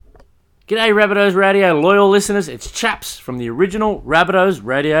G'day Rabbitohs Radio loyal listeners, it's Chaps from the original Rabbitohs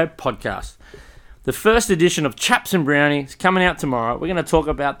Radio podcast. The first edition of Chaps and Browny is coming out tomorrow. We're going to talk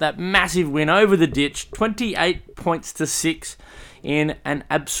about that massive win over the ditch, 28 points to 6 in an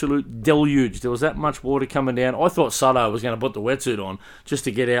absolute deluge. There was that much water coming down. I thought Sutto was going to put the wetsuit on just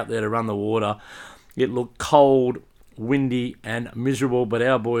to get out there to run the water. It looked cold, windy and miserable, but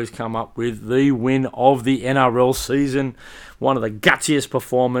our boys come up with the win of the NRL season. One of the gutsiest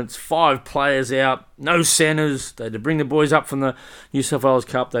performances. 5 players out, no centres. They had to bring the boys up from the New South Wales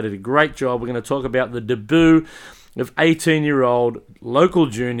Cup. They did a great job. We're going to talk about the debut of 18-year-old local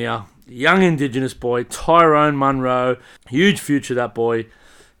junior, young Indigenous boy, Tyrone Munro. Huge future, that boy.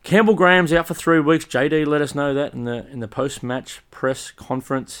 Campbell Graham's out for 3 weeks. JD let us know that in the post-match press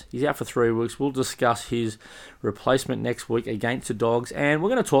conference. He's out for 3 weeks. We'll discuss his replacement next week against the Dogs. And we're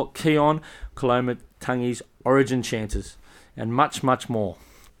going to talk Keon Koloamatangi's origin chances and much, much more.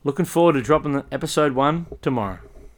 Looking forward to dropping episode 1 tomorrow.